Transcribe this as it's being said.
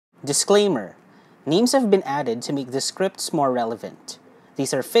Disclaimer: names have been added to make the scripts more relevant.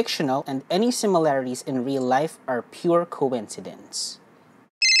 These are fictional, and any similarities in real life are pure coincidence.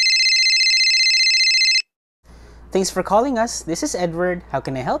 Thanks for calling us. This is Edward. How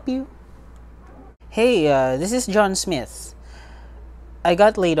can I help you? Hey, this is John Smith. I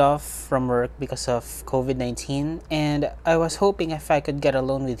got laid off from work because of COVID-19, and I was hoping if I could get a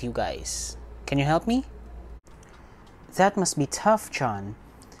loan with you guys. Can you help me? That must be tough, John.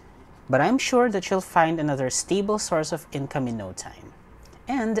 But I'm sure that you'll find another stable source of income in no time.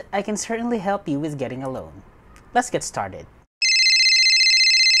 And I can certainly help you with getting a loan. Let's get started.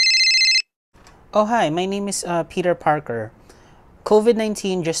 Oh, hi, my name is Peter Parker.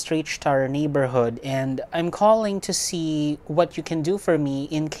 COVID-19 just reached our neighborhood, and I'm calling to see what you can do for me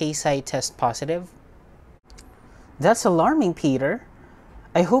in case I test positive. That's alarming, Peter.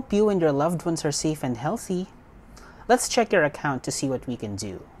 I hope you and your loved ones are safe and healthy. Let's check your account to see what we can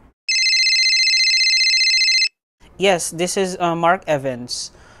do. Yes, this is Mark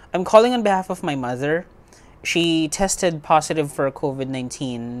Evans. I'm calling on behalf of my mother. She tested positive for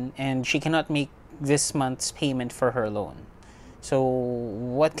COVID-19 and she cannot make this month's payment for her loan. So,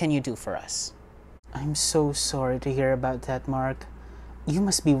 what can you do for us? I'm so sorry to hear about that, Mark. You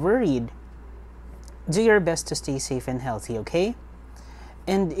must be worried. Do your best to stay safe and healthy, okay?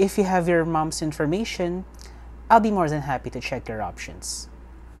 And if you have your mom's information, I'll be more than happy to check your options.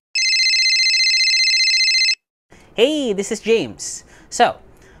 Hey, this is James. So,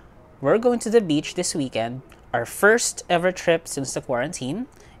 we're going to the beach this weekend, our first ever trip since the quarantine,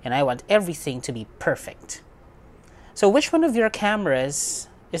 and I want everything to be perfect. So which one of your cameras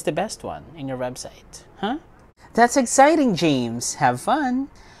is the best one in your website, huh? That's exciting, James. Have fun.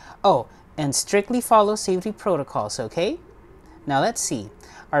 Oh, and strictly follow safety protocols, okay? Now let's see.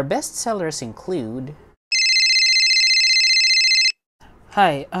 Our best sellers include...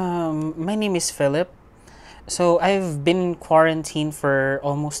 Hi, my name is Philip. So I've been in quarantine for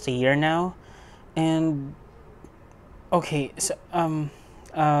almost a year now. And... Okay, so,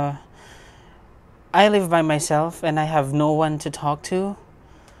 I live by myself and I have no one to talk to.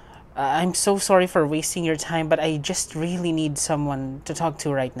 I'm so sorry for wasting your time, but I just really need someone to talk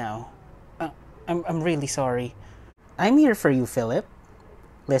to right now. I'm really sorry. I'm here for you, Philip.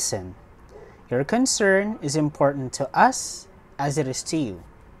 Listen, your concern is important to us as it is to you,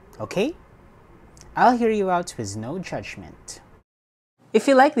 okay? I'll hear you out with no judgment. If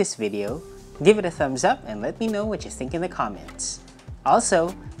you like this video, give it a thumbs up and let me know what you think in the comments.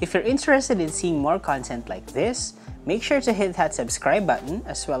 Also, if you're interested in seeing more content like this, make sure to hit that subscribe button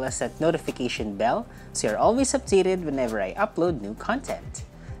as well as that notification bell so you're always updated whenever I upload new content.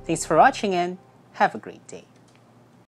 Thanks for watching and have a great day.